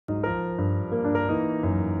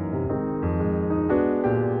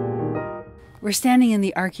We're standing in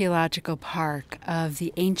the archaeological park of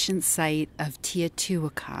the ancient site of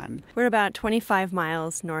Teotihuacan. We're about 25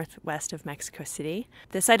 miles northwest of Mexico City.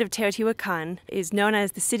 The site of Teotihuacan is known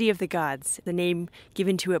as the City of the Gods, the name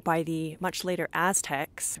given to it by the much later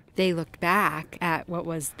Aztecs. They looked back at what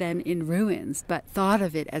was then in ruins, but thought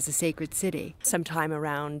of it as a sacred city. Sometime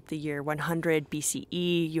around the year 100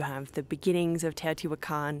 BCE, you have the beginnings of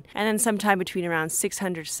Teotihuacan. And then sometime between around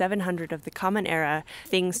 600, 700 of the Common Era,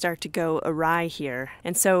 things start to go awry here.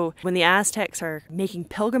 And so when the Aztecs are making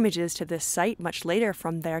pilgrimages to this site much later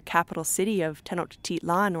from their capital city of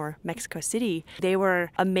Tenochtitlan, or Mexico City, they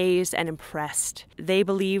were amazed and impressed. They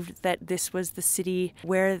believed that this was the city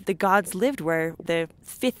where the gods lived, where the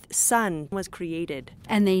fifth sun was created.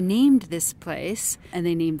 And they named this place, and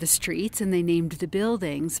they named the streets, and they named the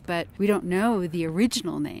buildings, but we don't know the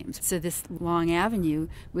original names. So this long avenue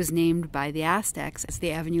was named by the Aztecs as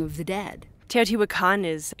the Avenue of the Dead. Teotihuacan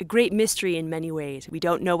is a great mystery in many ways. We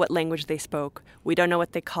don't know what language they spoke. We don't know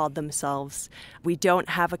what they called themselves. We don't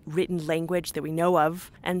have a written language that we know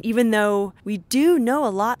of. And even though we do know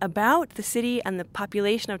a lot about the city and the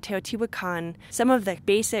population of Teotihuacan, some of the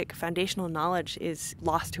basic foundational knowledge is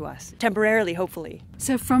lost to us, temporarily, hopefully.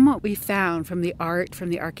 So from what we found, from the art, from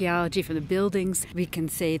the archaeology, from the buildings, we can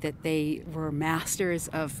say that they were masters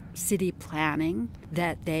of city planning,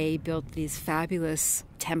 that they built these fabulous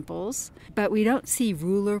temples, but we don't see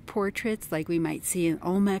ruler portraits like we might see in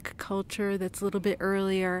Olmec culture that's a little bit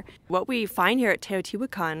earlier. What we find here at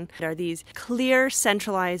Teotihuacan are these clear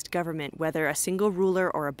centralized government, whether a single ruler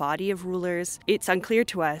or a body of rulers, it's unclear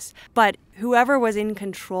to us, but whoever was in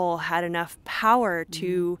control had enough power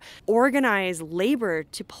to organize labor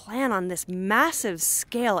to plan on this massive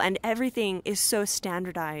scale, and everything is so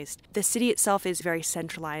standardized. The city itself is very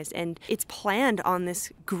centralized, and it's planned on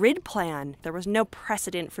this grid plan. There was no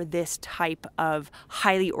precedent for this type of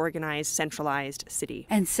highly organized, centralized city.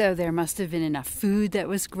 And so there must have been enough food that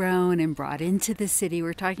was grown and brought into the city.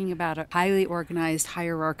 We're talking about a highly organized,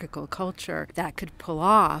 hierarchical culture that could pull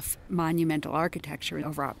off monumental architecture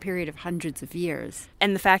over a period of hundreds of years.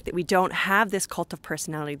 And the fact that we don't have this cult of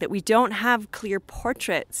personality, that we don't have clear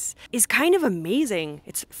portraits, is kind of amazing.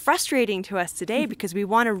 It's frustrating to us today because we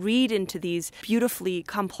want to read into these beautifully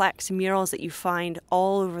complex murals that you find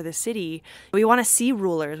all over the city. We want to see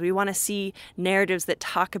rulers. We want to see narratives that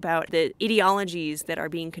talk about the ideologies that are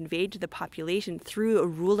being conveyed to the population through a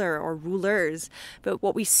ruler or rulers. But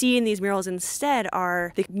what we see in these murals instead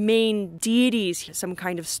are the main deities, some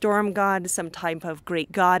kind of storm god, some type of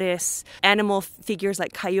great goddess, animal figures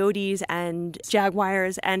like coyotes and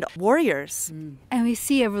jaguars and warriors. And we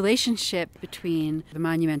see a relationship between the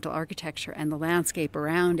monumental architecture and the landscape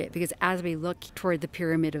around it, because as we look toward the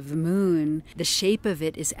Pyramid of the Moon, the shape of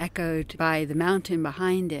it is echoed by the mountain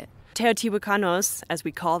behind it. Teotihuacanos, as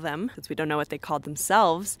we call them, because we don't know what they called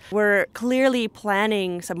themselves, were clearly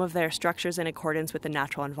planning some of their structures in accordance with the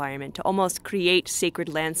natural environment to almost create sacred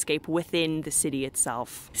landscape within the city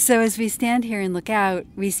itself. So as we stand here and look out,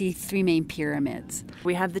 we see three main pyramids.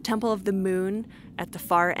 We have the Temple of the Moon at the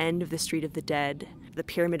far end of the Street of the Dead, the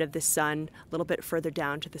Pyramid of the Sun a little bit further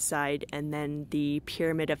down to the side, and then the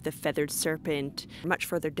Pyramid of the Feathered Serpent much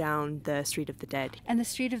further down the Street of the Dead. And the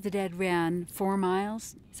Street of the Dead ran 4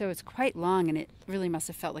 miles, so it's quite long, and it really must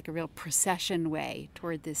have felt like a real procession way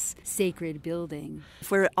toward this sacred building. If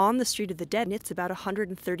we're on the Street of the Dead, it's about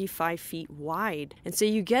 135 feet wide. And so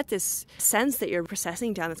you get this sense that you're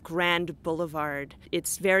processing down this grand boulevard.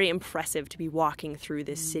 It's very impressive to be walking through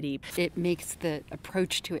this city. It makes the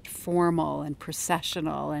approach to it formal and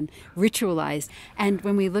processional and ritualized. And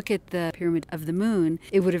when we look at the Pyramid of the Moon,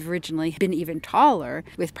 it would have originally been even taller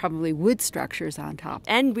with probably wood structures on top.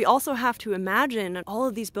 And we also have to imagine all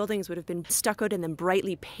of these buildings would have been stuccoed and then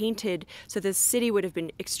brightly painted, so the city would have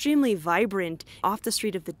been extremely vibrant. Off the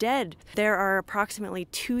Street of the Dead, there are approximately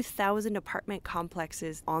 2,000 apartment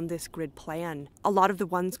complexes on this grid plan. A lot of the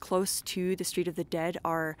ones close to the Street of the Dead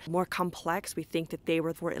are more complex. We think that they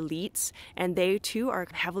were for elites, and they too are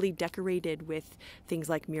heavily decorated with things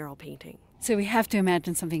like mural painting. So we have to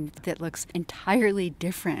imagine something that looks entirely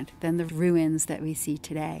different than the ruins that we see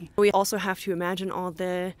today. We also have to imagine all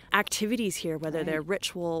the activities here, whether they're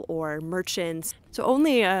ritual or merchants. So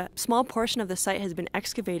only a small portion of the site has been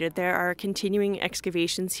excavated. There are continuing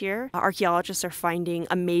excavations here. Archaeologists are finding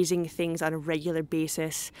amazing things on a regular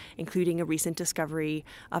basis, including a recent discovery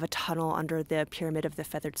of a tunnel under the Pyramid of the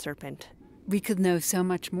Feathered Serpent. We could know so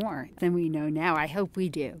much more than we know now. I hope we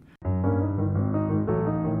do.